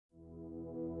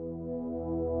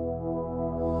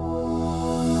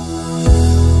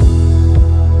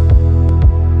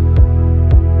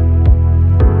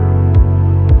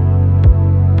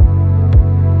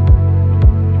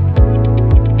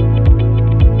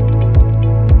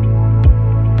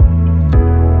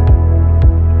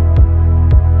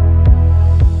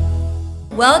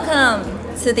Welcome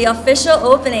to the official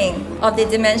opening of the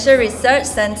Dementia Research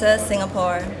Centre,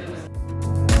 Singapore.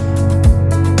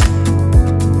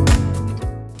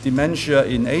 Dementia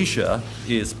in Asia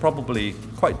is probably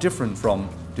quite different from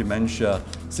dementia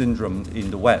syndrome in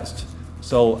the West.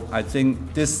 So I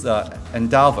think this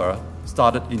endeavor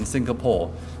started in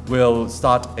Singapore will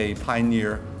start a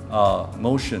pioneer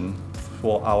motion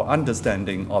for our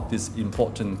understanding of this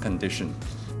important condition.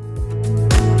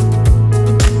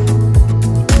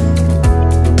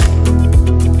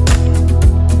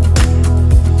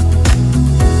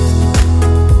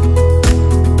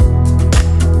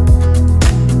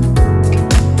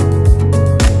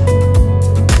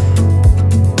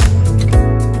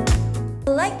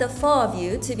 The four of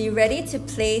you to be ready to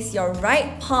place your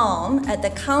right palm at the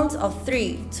count of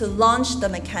 3 to launch the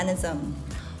mechanism.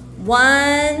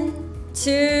 1,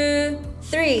 2,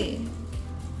 3.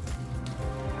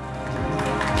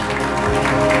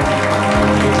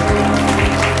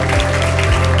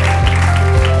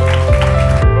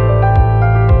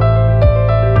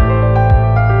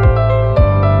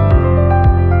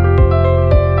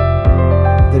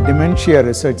 The Dementia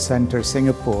Research Centre,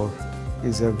 Singapore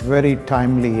is a very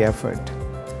timely effort.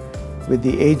 With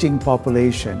the aging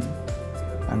population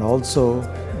and also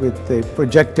with the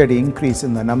projected increase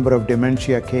in the number of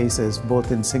dementia cases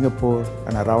both in Singapore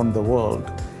and around the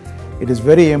world, it is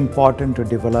very important to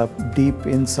develop deep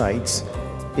insights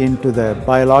into the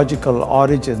biological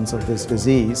origins of this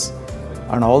disease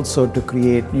and also to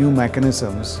create new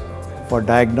mechanisms for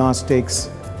diagnostics,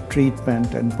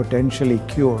 treatment and potentially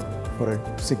cure for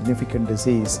a significant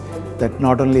disease that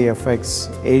not only affects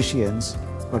Asians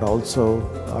but also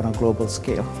on a global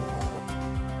scale.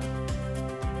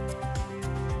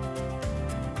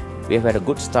 We have had a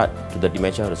good start to the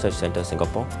Dementia Research Centre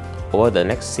Singapore. Over the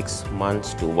next 6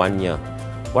 months to 1 year,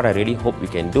 what I really hope we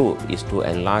can do is to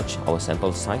enlarge our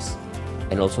sample size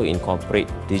and also incorporate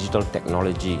digital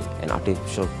technology and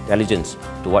artificial intelligence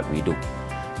to what we do.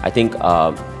 I think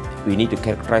we need to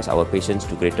characterize our patients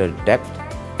to greater depth,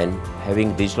 and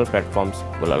having digital platforms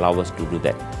will allow us to do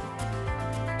that.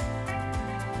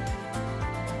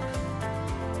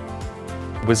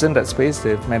 Within that space,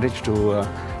 they've managed to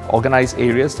organize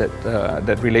areas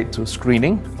that relate to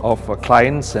screening of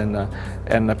clients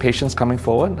and patients coming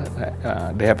forward.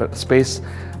 They have a space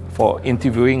for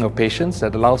interviewing of patients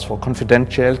that allows for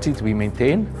confidentiality to be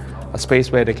maintained, a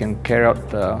space where they can carry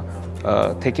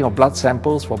out taking of blood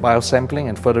samples for biosampling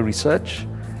and further research,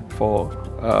 for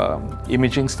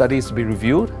imaging studies to be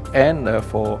reviewed, and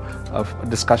for a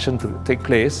discussion to take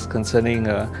place concerning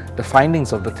the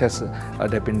findings of the tests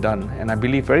that have been done. And I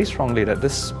believe very strongly that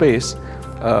this space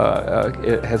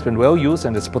it has been well used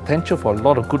and there's potential for a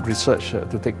lot of good research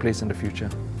to take place in the future.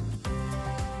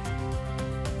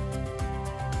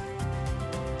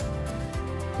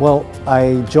 Well,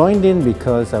 I joined in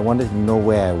because I wanted to know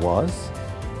where I was,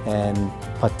 and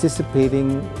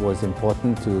participating was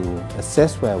important to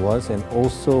assess where I was and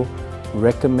also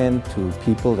recommend to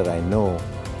people that I know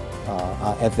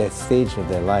are at that stage of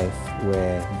their life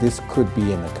where this could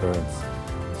be an occurrence.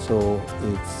 So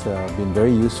it's been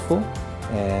very useful,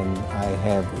 and I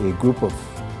have a group of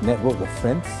network of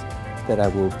friends that I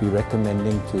will be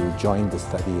recommending to join the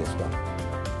study as well.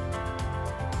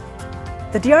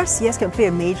 The DRCS can play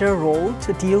a major role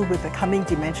to deal with the coming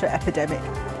dementia epidemic.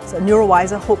 So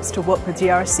NeuroWiser hopes to work with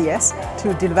DRCS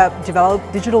to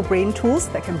develop digital brain tools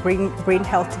that can bring brain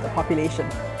health to the population.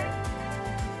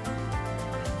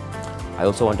 I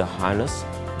also want to harness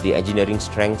the engineering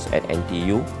strengths at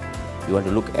NTU. We want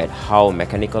to look at how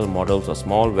mechanical models of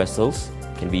small vessels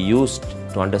can be used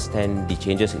to understand the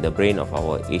changes in the brain of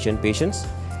our Asian patients,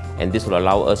 and this will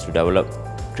allow us to develop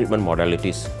treatment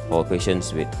modalities for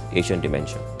patients with Asian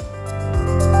dementia.